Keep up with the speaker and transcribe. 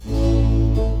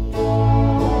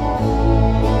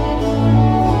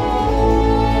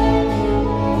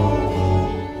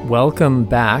Welcome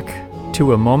back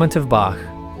to A Moment of Bach,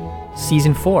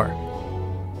 Season 4.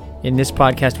 In this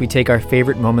podcast, we take our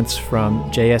favorite moments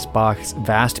from J.S. Bach's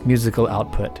vast musical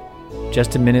output,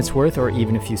 just a minute's worth or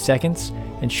even a few seconds,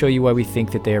 and show you why we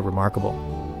think that they are remarkable.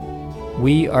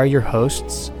 We are your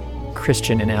hosts,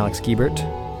 Christian and Alex Giebert.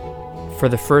 For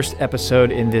the first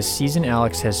episode in this season,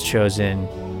 Alex has chosen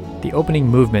the opening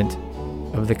movement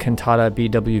of the cantata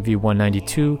BWV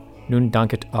 192, Nun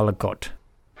danket alle Gott.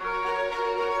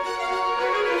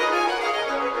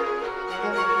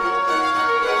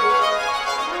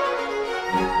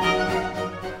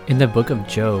 In the book of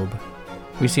Job,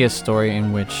 we see a story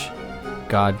in which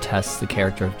God tests the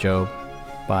character of Job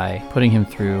by putting him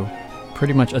through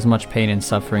pretty much as much pain and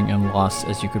suffering and loss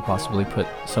as you could possibly put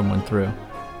someone through.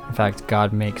 In fact,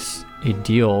 God makes a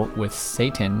deal with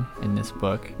Satan in this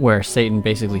book, where Satan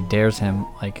basically dares him,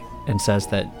 and says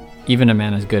that even a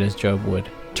man as good as Job would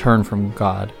turn from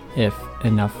God if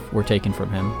enough were taken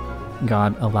from him.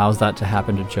 God allows that to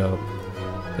happen to Job,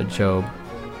 but Job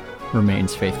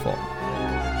remains faithful.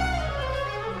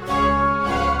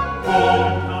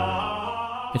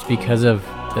 It's because of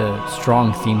the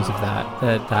strong themes of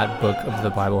that book of the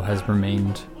Bible has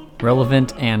remained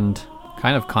relevant and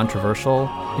kind of controversial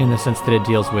in the sense that it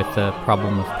deals with the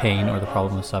problem of pain or the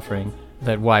problem of suffering,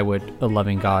 that why would a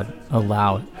loving God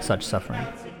allow such suffering?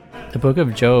 The book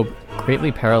of Job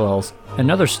greatly parallels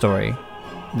another story,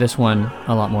 this one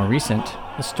a lot more recent,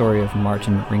 the story of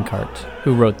Martin Rinkart,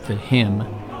 who wrote the hymn,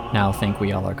 Now Thank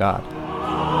We All Our God.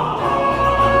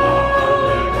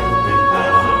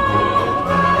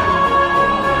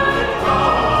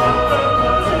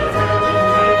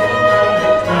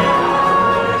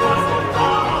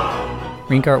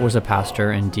 Rinkart was a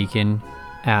pastor and deacon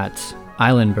at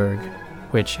Eilenberg,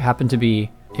 which happened to be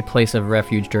a place of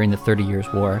refuge during the 30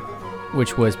 Years' War,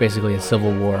 which was basically a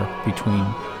civil war between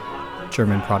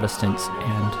German Protestants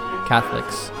and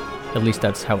Catholics. At least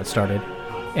that's how it started.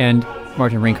 And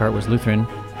Martin Rinkart was Lutheran.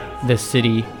 This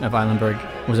city of Eilenberg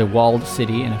was a walled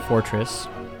city and a fortress,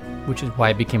 which is why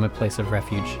it became a place of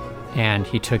refuge. And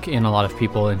he took in a lot of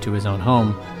people into his own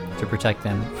home to protect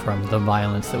them from the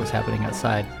violence that was happening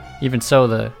outside. Even so,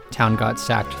 the town got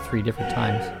sacked 3 different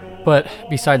times. But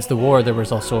besides the war, there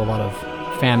was also a lot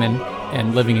of famine,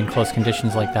 and living in close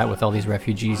conditions like that with all these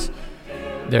refugees,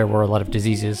 there were a lot of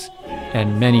diseases,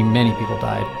 and many, many people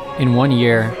died. In 1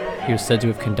 year, he was said to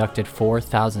have conducted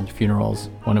 4,000 funerals,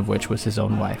 one of which was his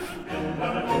own wife.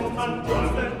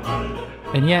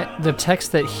 And yet, the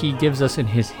texts that he gives us in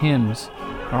his hymns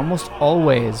are almost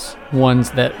always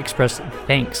ones that express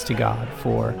thanks to God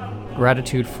for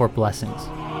gratitude for blessings.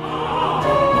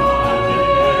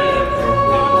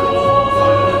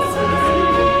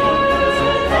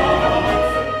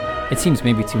 It seems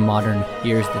maybe to modern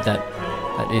ears that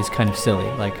is kind of silly.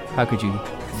 How could you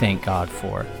thank God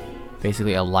for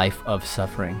basically a life of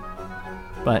suffering?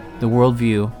 But the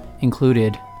worldview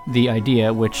included the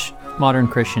idea, which modern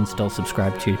Christians still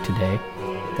subscribe to today,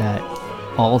 that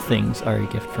all things are a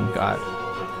gift from God.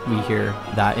 We hear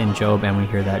that in Job, and we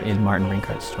hear that in Martin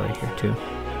Rinkart's story here too.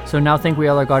 So Now Thank We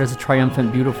All Our God is a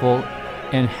triumphant, beautiful,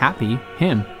 and happy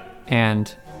hymn.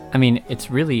 And it's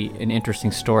really an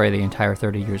interesting story, the entire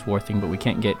 30 Years' War thing, but we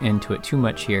can't get into it too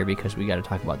much here because we got to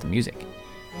talk about the music.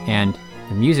 And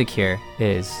the music here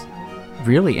is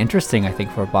really interesting, I think,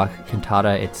 for a Bach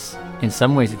cantata. In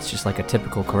some ways, it's just like a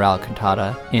typical chorale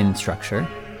cantata in structure,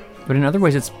 but in other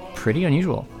ways, it's pretty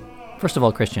unusual. First of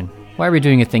all, Christian, why are we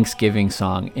doing a Thanksgiving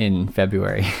song in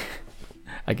February?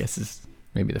 I guess is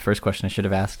maybe the first question I should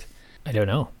have asked. I don't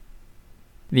know.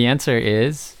 The answer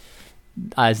is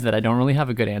that I don't really have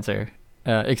a good answer,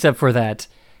 except for that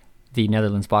the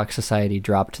Netherlands Bach Society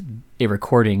dropped a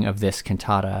recording of this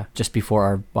cantata just before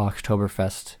our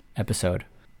Bachtoberfest episode.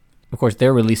 Of course,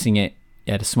 they're releasing it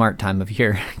at a smart time of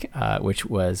year, which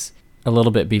was a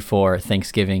little bit before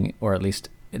Thanksgiving, or at least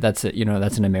that's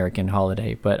an American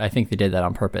holiday, but I think they did that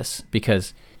on purpose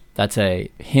because that's a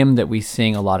hymn that we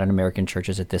sing a lot in American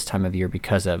churches at this time of year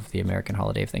because of the American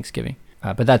holiday of Thanksgiving.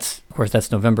 But that's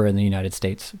November in the United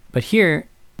States. But here,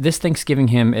 this Thanksgiving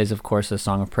hymn is, of course, a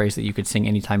song of praise that you could sing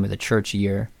any time of the church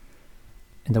year.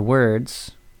 And the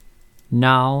words,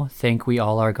 Now thank we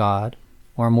all our God,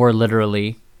 or more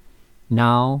literally,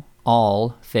 Now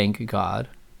all thank God,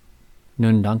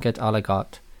 Nun danket alle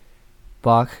Gott.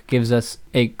 Bach gives us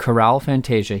a chorale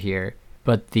fantasia here,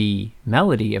 but the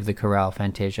melody of the chorale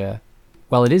fantasia,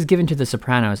 while it is given to the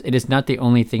sopranos, it is not the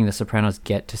only thing the sopranos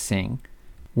get to sing.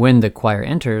 When the choir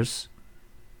enters,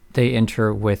 they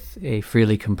enter with a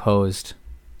freely composed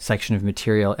section of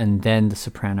material, and then the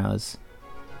sopranos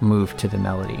move to the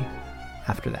melody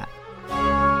after that.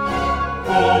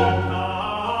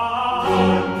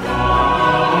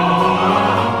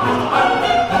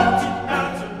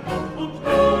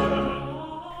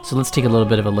 So let's take a little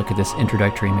bit of a look at this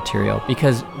introductory material,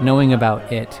 because knowing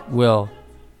about it will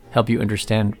help you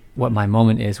understand what my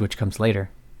moment is, which comes later.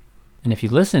 And if you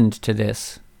listened to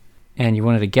this and you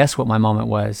wanted to guess what my moment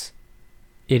was,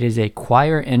 it is a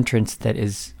choir entrance that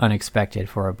is unexpected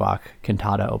for a Bach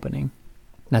cantata opening.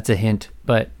 That's a hint,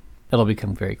 but it'll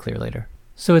become very clear later.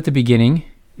 So at the beginning,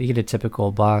 you get a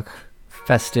typical Bach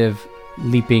festive,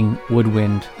 leaping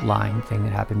woodwind line thing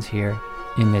that happens here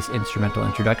in this instrumental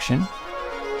introduction.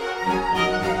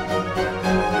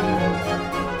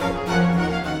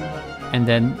 And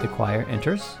then the choir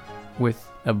enters with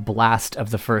a blast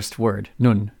of the first word,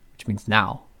 nun, which means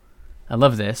now. I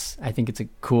love this. I think it's a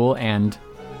cool and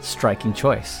striking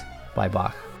choice by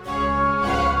Bach.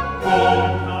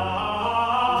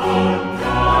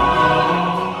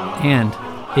 And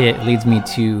it leads me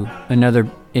to another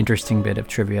interesting bit of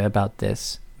trivia about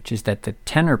this, which is that the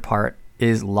tenor part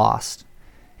is lost.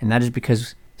 And that is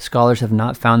because scholars have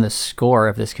not found the score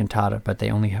of this cantata, but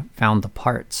they only have found the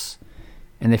parts.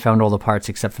 And they found all the parts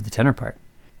except for the tenor part.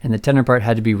 And the tenor part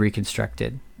had to be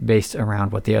reconstructed based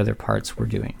around what the other parts were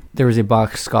doing. There was a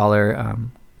Bach scholar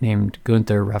named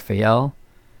Gunther Raphael.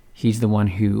 He's the one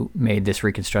who made this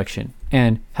reconstruction.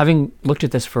 And having looked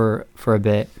at this for a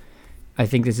bit, I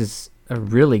think this is a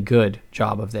really good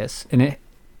job of this. And it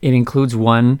includes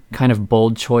one kind of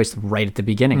bold choice right at the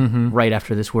beginning, right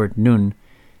after this word nun.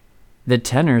 The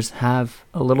tenors have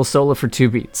a little solo for 2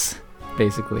 beats,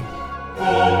 basically.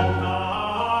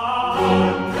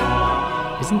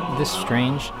 Isn't this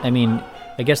strange? I mean,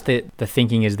 I guess the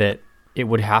thinking is that it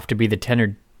would have to be the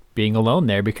tenor being alone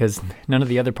there, because none of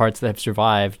the other parts that have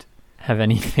survived have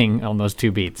anything on those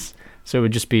 2 beats. So it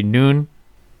would just be nun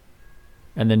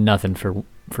and then nothing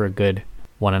for a good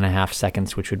 1.5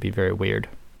 seconds, which would be very weird.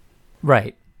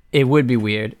 Right. It would be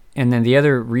weird. And then the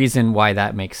other reason why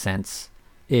that makes sense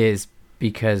is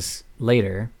because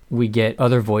later we get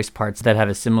other voice parts that have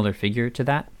a similar figure to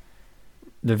that.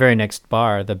 The very next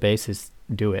bar, the basses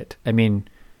do it. I mean,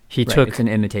 he took... It's an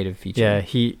imitative feature. Yeah,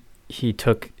 he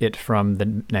took it from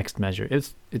the next measure.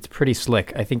 It's pretty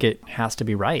slick. I think it has to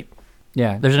be right.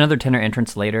 Yeah, there's another tenor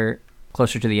entrance later,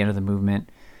 closer to the end of the movement,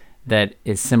 that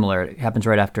is similar. It happens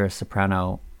right after a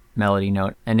soprano melody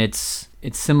note, and it's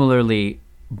similarly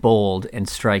bold and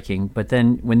striking, but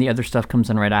then when the other stuff comes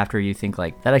in right after, you think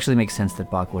like, that actually makes sense that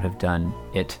Bach would have done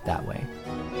it that way.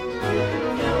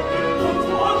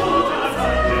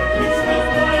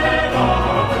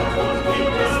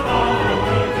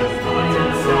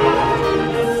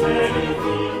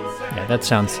 Yeah, that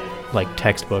sounds like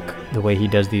textbook, the way he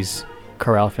does these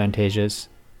chorale fantasias.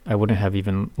 I wouldn't have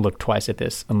even looked twice at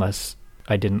this unless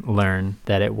I didn't learn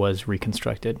that it was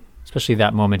reconstructed. Especially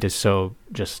that moment is so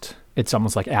just, it's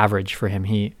almost like average for him.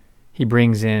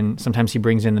 Sometimes he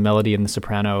brings in the melody and the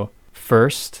soprano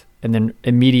first, and then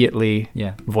immediately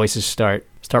voices start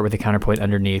with the counterpoint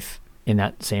underneath in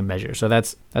that same measure. So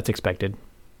that's expected.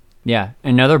 Yeah,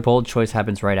 another bold choice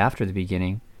happens right after the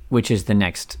beginning, which is the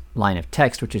next line of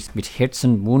text, which is mit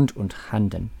Herzen, Mund und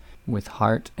Handen, with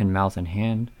heart and mouth and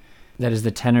hand. That is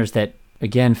the tenors that,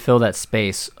 again, fill that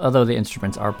space. Although the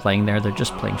instruments are playing there, they're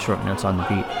just playing short notes on the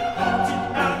beat.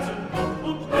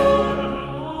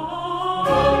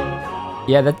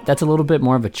 Yeah, that's a little bit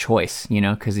more of a choice,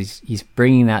 because he's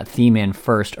bringing that theme in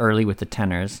first early with the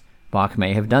tenors. Bach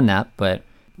may have done that, but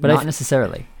not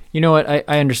necessarily. You know what?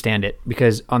 I understand it,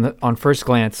 because on first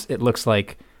glance, it looks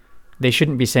like they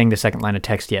shouldn't be saying the second line of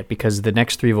text yet, because the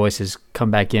next 3 voices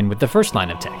come back in with the first line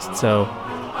of text. So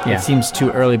it seems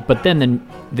too early. But then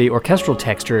the orchestral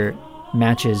texture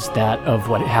matches that of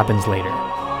what happens later.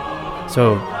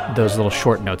 So those little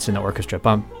short notes in the orchestra,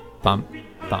 bump, bump,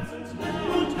 bump.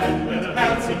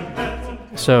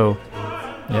 So,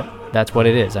 that's what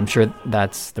it is. I'm sure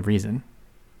that's the reason.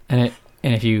 And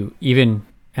if you even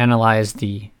analyze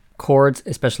the chords,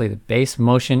 especially the bass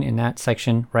motion in that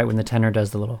section, right when the tenor does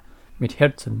the little mit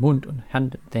Herzen, Mund und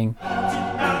Hand thing,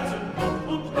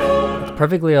 it's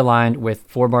perfectly aligned with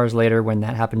 4 bars later when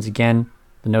that happens again.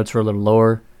 The notes are a little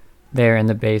lower there in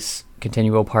the bass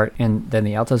continuo part, and then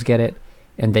the altos get it,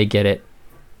 and they get it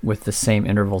with the same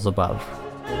intervals above.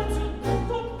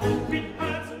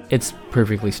 It's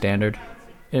perfectly standard.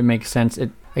 It makes sense.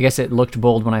 I guess it looked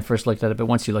bold when I first looked at it, but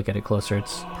once you look at it closer,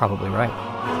 it's probably right.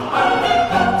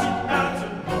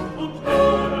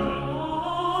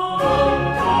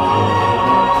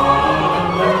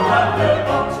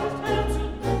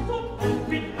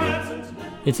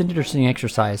 It's an interesting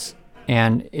exercise,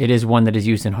 and it is one that is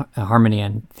used in harmony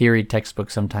and theory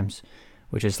textbooks sometimes,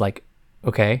 which is like,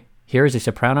 okay, here is a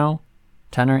soprano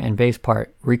tenor and bass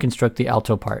part, reconstruct the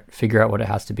alto part, figure out what it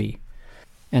has to be.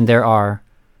 And there are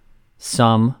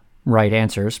some right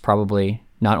answers, probably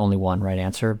not only one right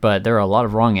answer, but there are a lot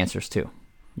of wrong answers too.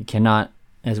 You cannot,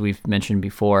 as we've mentioned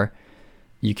before,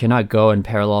 you cannot go in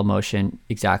parallel motion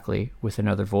exactly with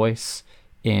another voice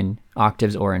in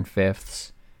octaves or in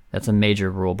fifths. That's a major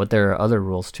rule, but there are other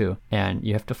rules too, and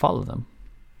you have to follow them.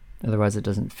 Otherwise, it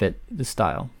doesn't fit the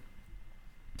style.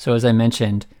 So as I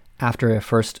mentioned, after a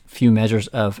first few measures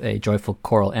of a joyful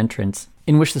choral entrance,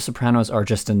 in which the sopranos are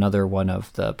just another one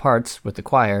of the parts with the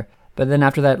choir, but then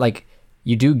after that, like,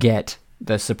 you do get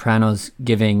the sopranos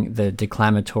giving the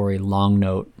declamatory long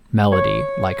note melody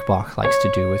like Bach likes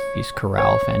to do with these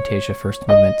chorale fantasia first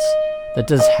movements. That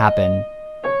does happen,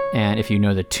 and if you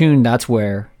know the tune, that's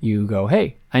where you go,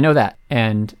 hey, I know that.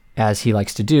 And as he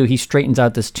likes to do, he straightens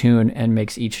out this tune and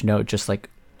makes each note just like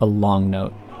a long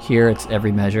note. Here it's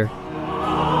every measure.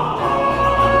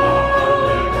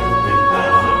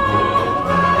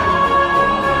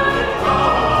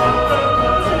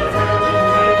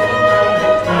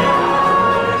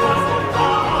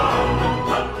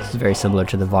 Very similar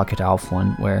to the Vaket Auf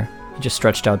one, where he just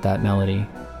stretched out that melody,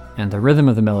 and the rhythm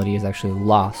of the melody is actually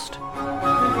lost.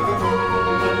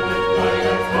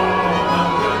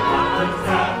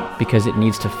 Because it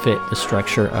needs to fit the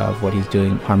structure of what he's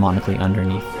doing harmonically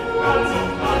underneath.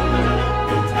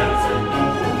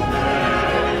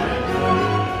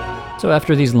 So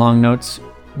after these long notes,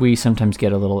 we sometimes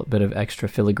get a little bit of extra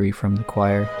filigree from the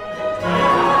choir.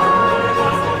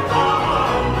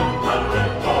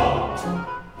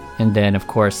 And then, of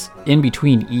course, in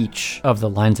between each of the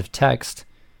lines of text,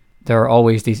 there are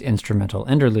always these instrumental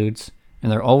interludes,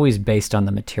 and they're always based on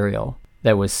the material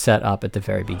that was set up at the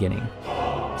very beginning.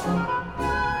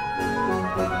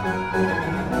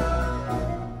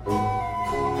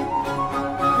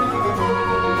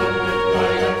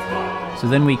 So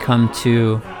then we come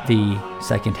to the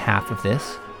second half of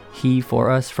this. He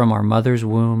for us from our mother's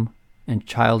womb and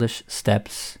childish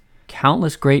steps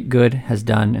countless great good has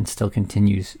done and still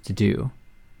continues to do.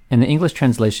 And the English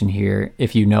translation here,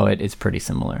 if you know it, is pretty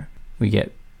similar. We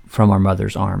get from our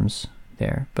mother's arms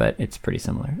there, but it's pretty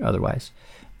similar otherwise.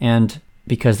 And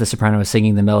because the soprano is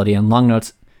singing the melody in long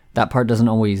notes, that part doesn't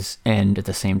always end at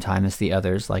the same time as the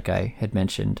others, like I had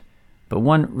mentioned. But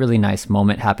one really nice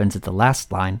moment happens at the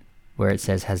last line, where it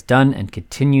says, has done and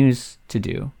continues to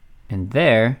do. And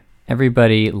there,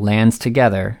 everybody lands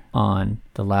together on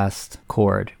the last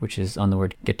chord, which is on the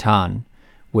word getan,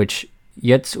 which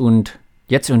jetzt und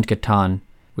getan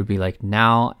would be like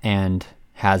now and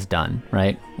has done,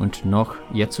 right? Und noch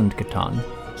jetzt und getan.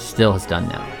 Still has done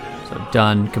now. So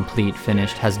done, complete,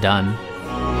 finished, has done.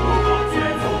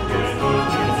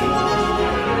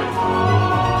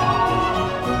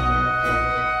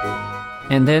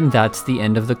 And then that's the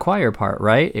end of the choir part,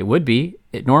 right? It would be.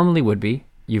 It normally would be.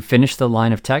 You finish the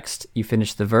line of text, you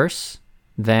finish the verse,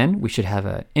 then we should have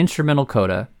an instrumental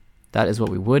coda. That is what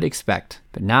we would expect.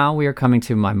 But now we are coming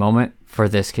to my moment for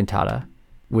this cantata,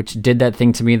 which did that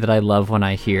thing to me that I love when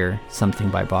I hear something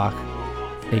by Bach.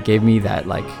 It gave me that,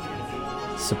 like,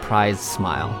 surprise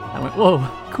smile. I went, whoa,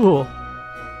 cool.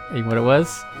 And what it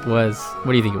was,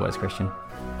 what do you think it was, Christian?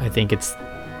 I think it's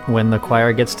when the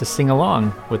choir gets to sing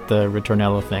along with the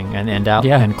ritornello thing and end out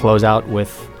and close out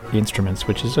with the instruments,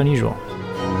 which is unusual.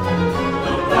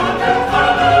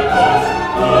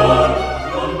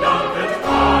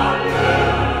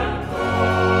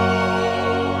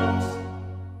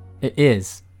 It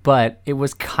is, but it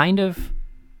was kind of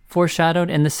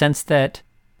foreshadowed in the sense that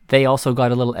they also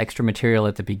got a little extra material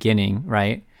at the beginning,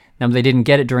 right? Now, they didn't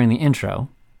get it during the intro,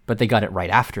 but they got it right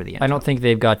after the intro. I don't think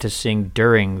they've got to sing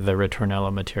during the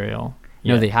ritornello material.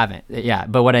 No, they haven't. Yeah,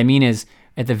 but what I mean is,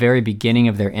 at the very beginning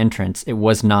of their entrance, it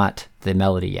was not the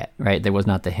melody yet, right? There was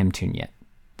not the hymn tune yet.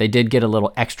 They did get a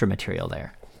little extra material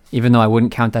there, even though I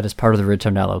wouldn't count that as part of the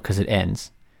ritornello because it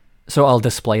ends. So I'll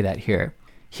display that here.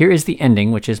 Here is the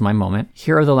ending, which is my moment.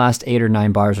 Here are the last 8 or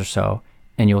 9 bars or so,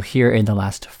 and you'll hear in the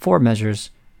last 4 measures,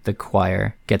 the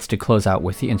choir gets to close out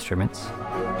with the instruments.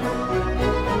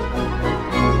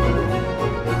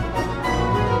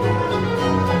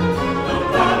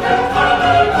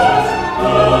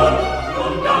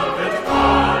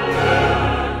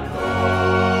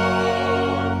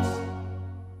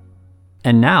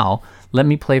 And now, let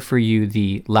me play for you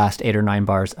the last 8 or 9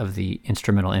 bars of the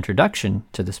instrumental introduction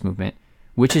to this movement,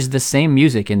 which is the same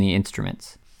music in the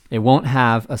instruments. It won't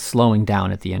have a slowing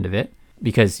down at the end of it,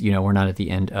 because, we're not at the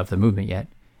end of the movement yet.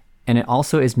 And it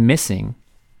also is missing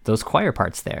those choir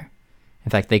parts there.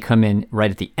 In fact, they come in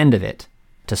right at the end of it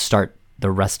to start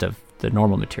the rest of the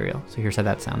normal material. So here's how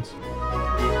that sounds.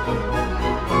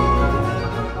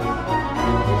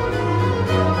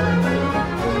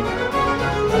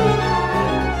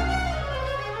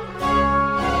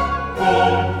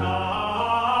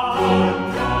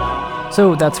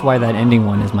 So that's why that ending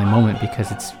one is my moment,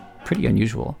 because it's pretty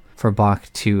unusual for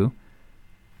Bach to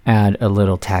add a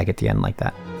little tag at the end like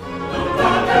that.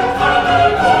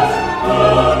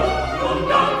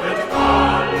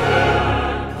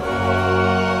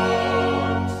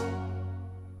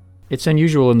 It's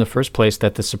unusual in the first place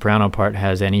that the soprano part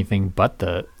has anything but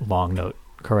the long note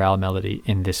chorale melody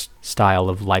in this style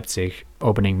of Leipzig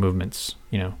opening movements,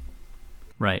 you know.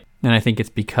 Right. And I think it's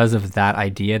because of that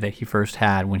idea that he first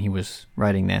had when he was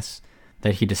writing this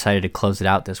that he decided to close it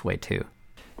out this way too.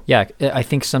 Yeah, I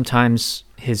think sometimes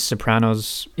his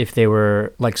sopranos, if they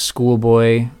were like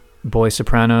schoolboy boy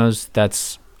sopranos,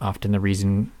 that's often the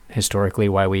reason historically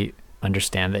why we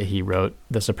understand that he wrote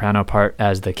the soprano part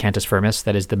as the cantus firmus,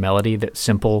 that is the melody, that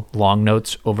simple long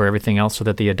notes over everything else so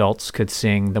that the adults could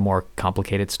sing the more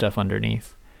complicated stuff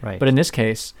underneath. Right. But in this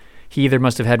case, he either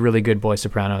must have had really good boy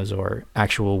sopranos or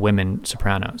actual women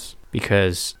sopranos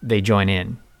because they join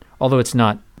in. Although it's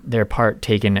not their part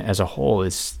taken as a whole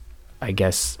is, I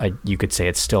guess you could say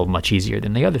it's still much easier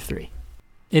than the other three.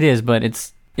 It is, but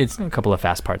it's a couple of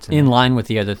fast parts in line with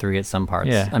the other three at some parts.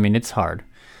 Yeah. I mean, it's hard.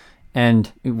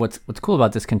 And what's cool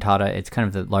about this cantata, it's kind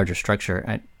of the larger structure.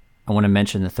 I want to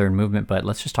mention the third movement, but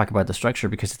let's just talk about the structure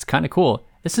because it's kind of cool.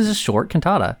 This is a short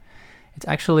cantata. It's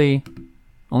actually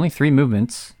only 3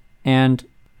 movements, and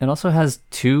it also has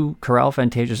 2 chorale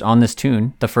fantasias on this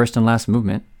tune, the first and last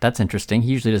movement. That's interesting.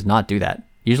 He usually does not do that.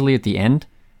 Usually at the end,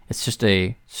 it's just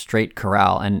a straight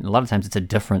chorale, and a lot of times it's a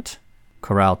different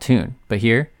chorale tune. But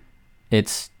here,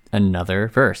 it's another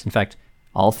verse. In fact,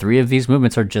 all 3 of these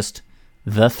movements are just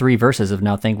the 3 verses of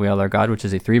Now Thank We All Our God, which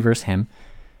is a 3-verse hymn.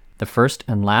 The first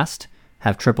and last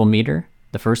have triple meter.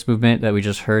 The first movement that we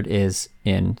just heard is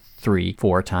in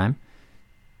 3/4 time.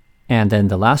 And then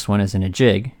the last one is in a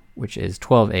jig, which is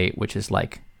 12/8, which is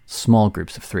like small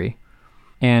groups of 3.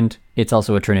 And it's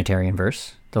also a Trinitarian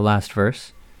verse, the last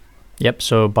verse. Yep,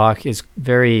 so Bach is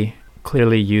very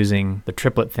clearly using the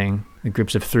triplet thing, the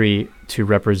groups of 3, to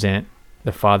represent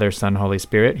the Father, Son, Holy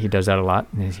Spirit. He does that a lot,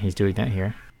 and he's doing that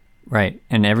here. Right,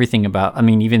 and everything about, I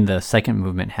mean, even the second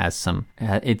movement has some,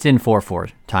 it's in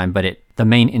 4/4 time, but the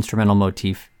main instrumental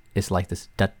motif is like this,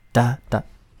 da, da, da.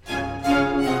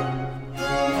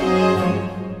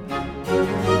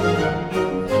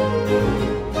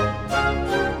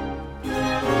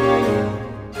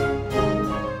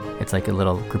 It's like a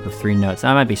little group of 3 notes.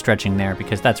 I might be stretching there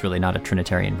because that's really not a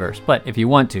Trinitarian verse, but if you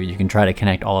want to, you can try to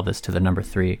connect all of this to the number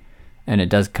 3, and it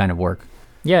does kind of work.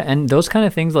 Yeah, and those kind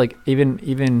of things, like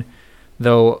even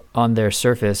though on their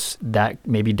surface that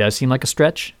maybe does seem like a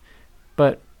stretch,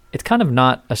 but it's kind of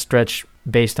not a stretch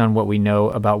based on what we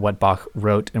know about what Bach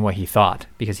wrote and what he thought,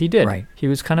 because he did. Right. He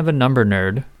was kind of a number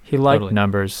nerd. He liked Totally.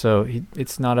 numbers, so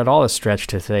it's not at all a stretch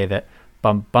to say that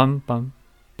bum bum bum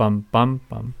bum bum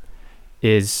bum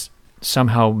is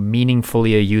somehow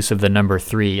meaningfully a use of the number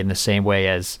 3 in the same way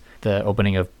as the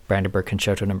opening of Brandenburg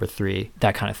Concerto number 3,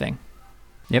 that kind of thing.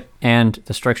 Yep, and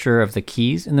the structure of the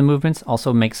keys in the movements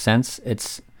also makes sense.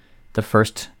 It's the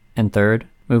first and third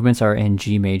movements are in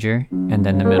G major, and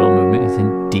then the middle movement is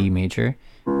in D major,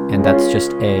 and that's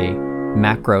just a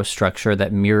macro structure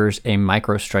that mirrors a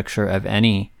microstructure of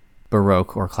any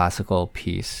Baroque or classical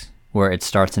piece, where it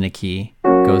starts in a key,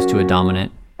 goes to a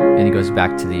dominant, and it goes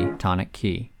back to the tonic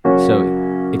key.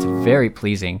 So it's very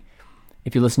pleasing.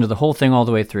 If you listen to the whole thing all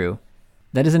the way through,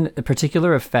 that is a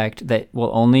particular effect that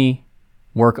will only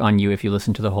work on you if you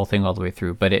listen to the whole thing all the way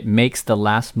through, but it makes the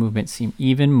last movement seem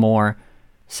even more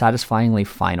satisfyingly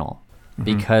final,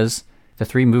 because the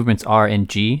 3 movements are in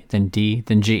G, then D,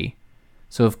 then G.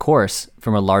 So of course,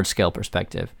 from a large scale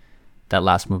perspective, that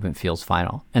last movement feels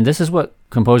final. And this is what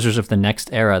composers of the next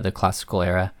era, the classical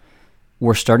era,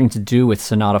 were starting to do with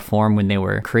sonata form. When they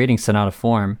were creating sonata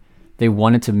form, they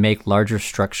wanted to make larger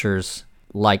structures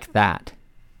like that,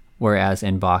 whereas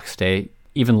in Bach's day,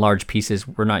 even large pieces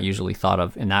were not usually thought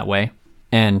of in that way.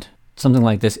 And something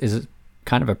like this is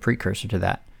kind of a precursor to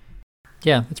that.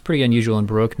 Yeah, it's pretty unusual in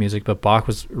Baroque music, but Bach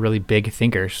was a really big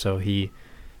thinker, so he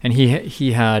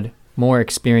had more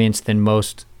experience than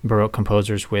most Baroque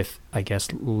composers with, I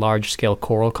guess, large-scale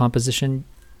choral composition,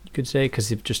 you could say,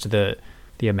 because of just the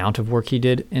amount of work he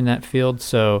did in that field.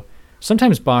 So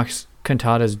sometimes Bach's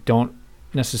cantatas don't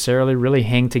necessarily really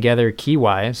hang together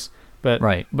key-wise,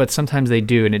 but sometimes they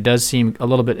do, and it does seem a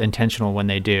little bit intentional when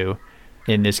they do.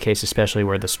 In this case, especially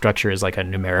where the structure is like a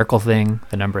numerical thing,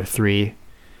 the number 3.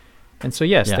 And so,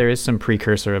 yes, there is some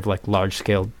precursor of like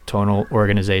large-scale tonal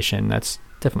organization. That's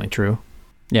definitely true.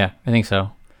 Yeah, I think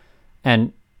so.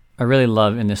 And I really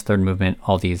love in this third movement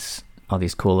all these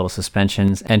cool little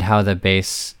suspensions and how the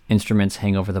bass instruments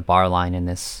hang over the bar line in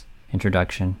this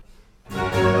introduction.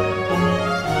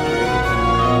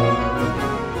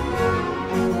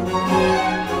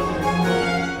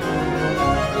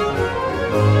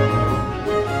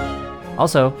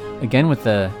 Also, again with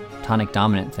the tonic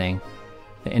dominant thing,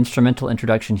 the instrumental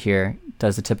introduction here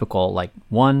does the typical like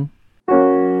 1,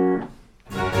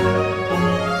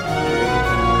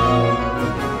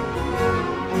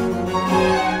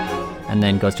 and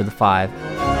then goes to the 5,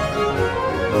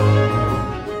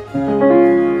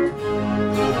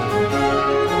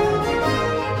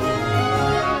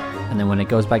 and then when it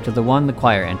goes back to the 1, the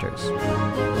choir enters.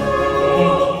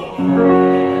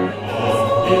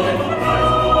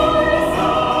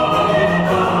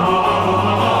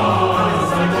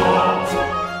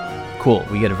 Cool,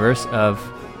 we get a verse of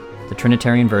the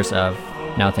Trinitarian verse of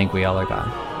 "Now Think We All Are God."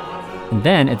 And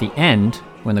then at the end,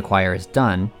 when the choir is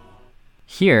done,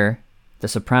 here the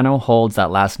soprano holds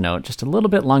that last note just a little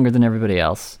bit longer than everybody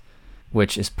else,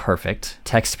 which is perfect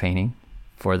text painting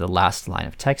for the last line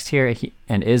of text here.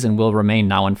 And is and will remain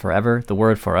now and forever. The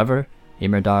word forever,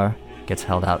 immer da, gets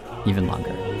held out even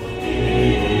longer.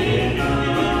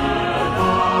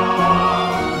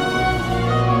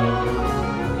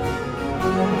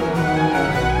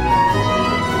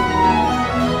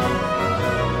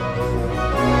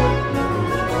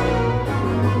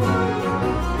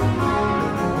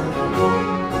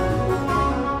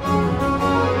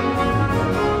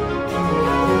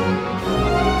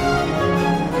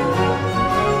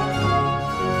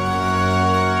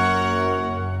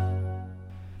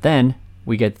 Then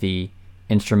we get the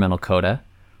instrumental coda.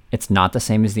 It's not the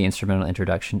same as the instrumental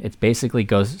introduction. It basically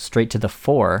goes straight to the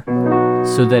 4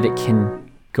 so that it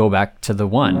can go back to the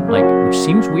 1, which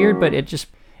seems weird, but it's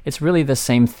really the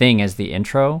same thing as the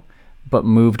intro, but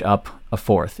moved up a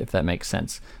 4th, if that makes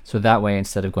sense. So that way,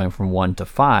 instead of going from 1 to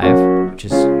 5, which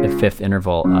is a 5th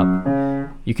interval up,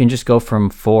 you can just go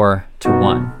from 4 to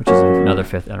 1, which is another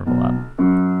 5th interval up.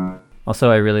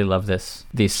 Also, I really love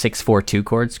these 6-4-2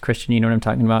 chords. Christian, you know what I'm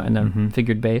talking about in the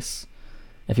figured bass?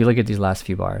 If you look at these last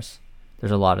few bars,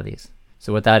 there's a lot of these.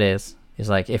 So what that is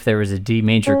like if there was a D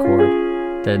major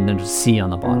chord, then there's a C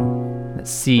on the bottom. That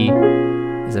C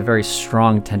is a very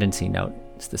strong tendency note.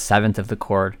 It's the 7th of the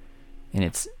chord, and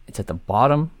it's at the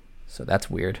bottom, so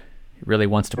that's weird. It really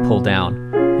wants to pull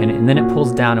down. And then it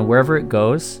pulls down, and wherever it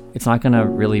goes, it's not going to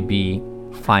really be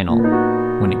final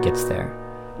when it gets there,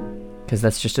 because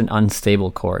that's just an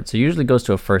unstable chord. So it usually goes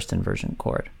to a first inversion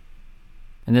chord.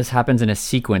 And this happens in a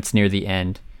sequence near the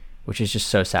end, which is just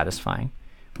so satisfying,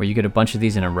 where you get a bunch of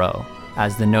these in a row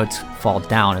as the notes fall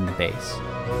down in the bass.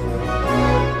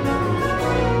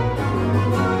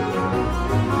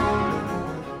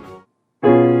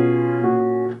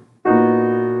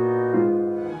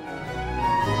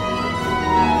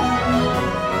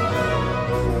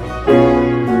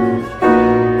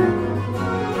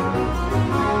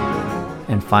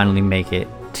 And finally make it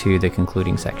to the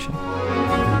concluding section.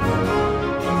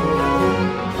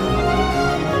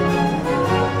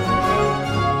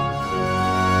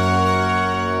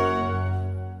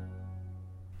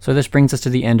 So this brings us to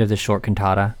the end of the short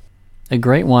cantata. A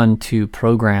great one to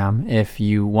program if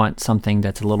you want something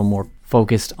that's a little more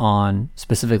focused on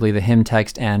specifically the hymn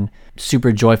text and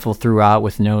super joyful throughout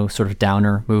with no sort of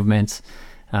downer movements,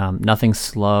 nothing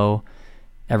slow,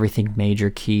 everything major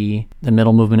key. The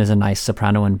middle movement is a nice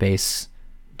soprano and bass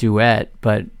duet,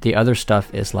 but the other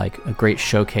stuff is like a great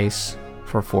showcase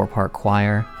for a 4-part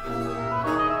choir.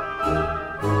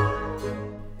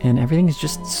 And everything is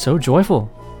just so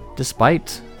joyful,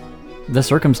 despite the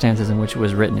circumstances in which it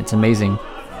was written. It's amazing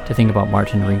to think about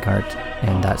Martin Ringart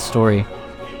and that story.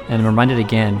 And I'm reminded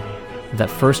again of that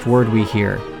first word we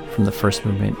hear from the first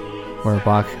movement, where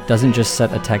Bach doesn't just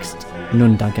set a text,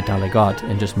 nun danket alle Gott,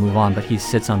 and just move on, but he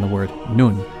sits on the word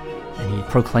nun, and he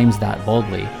proclaims that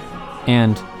boldly.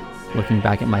 And looking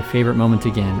back at my favorite moment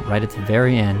again, right at the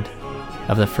very end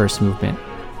of the first movement,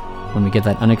 when we get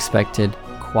that unexpected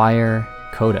choir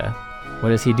coda, what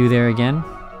does he do there again?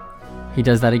 He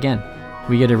does that again.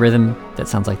 We get a rhythm that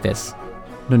sounds like this.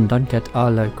 Nun danket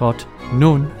alle Gott,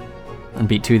 nun. On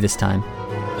beat 2 this time.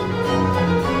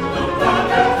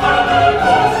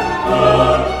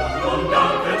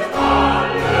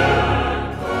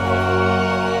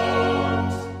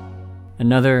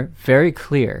 Another very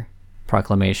clear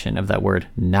proclamation of that word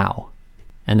now.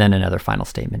 And then another final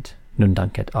statement. Nun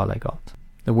danket alle Gott.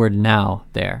 The word now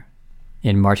there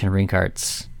in Martin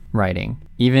Ringart's writing.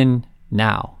 Even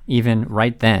now, even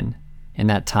right then, in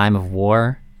that time of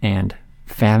war and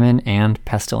famine and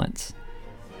pestilence.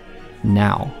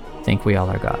 Now, think we all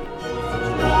are God.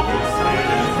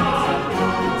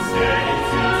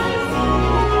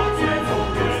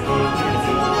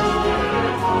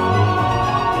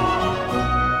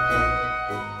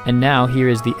 And now here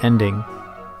is the ending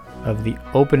of the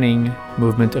opening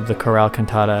movement of the chorale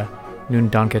cantata Nun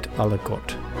danket alle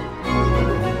Gott.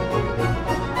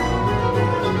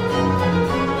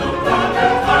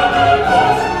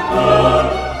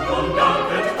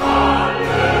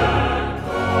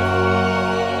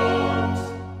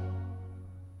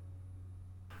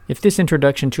 If this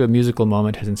introduction to a musical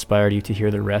moment has inspired you to hear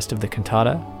the rest of the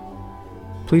cantata,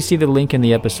 please see the link in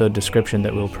the episode description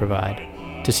that we'll provide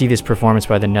to see this performance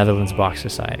by the Netherlands Bach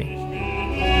Society.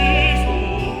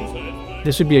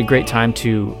 This would be a great time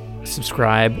to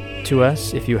subscribe to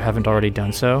us if you haven't already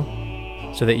done so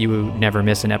that you never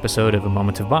miss an episode of A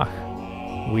Moment of Bach.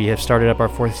 We have started up our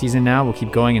 4th season now. We'll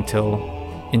keep going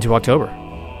into October.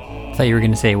 I thought you were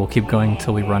going to say we'll keep going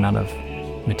until we run out of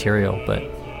material, but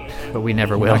we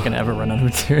never will. We're not going to ever run out of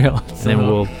material. So. Then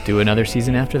we'll do another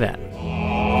season after that.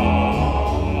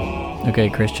 Okay,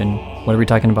 Christian, what are we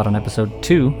talking about on episode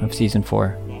 2 of season 4?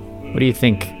 What do you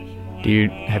think?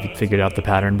 Have you figured out the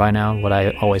pattern by now? What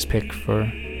I always pick for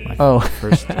my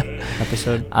first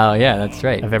episode? Oh, yeah, that's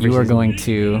right. Of every you are season? going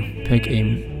to pick a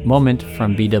moment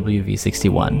from BWV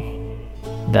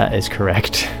 61. That is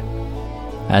correct.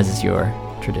 As is your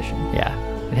tradition. Yeah.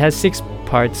 It has 6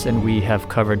 parts, and we have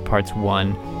covered parts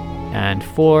 1 and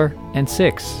 4 and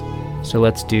 6. So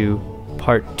let's do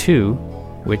part 2,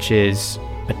 which is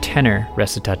a tenor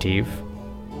recitative.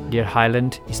 Der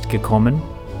Heiland ist gekommen.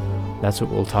 That's what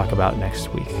we'll talk about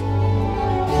next week.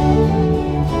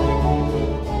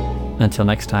 Until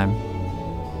next time,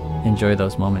 enjoy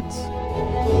those moments.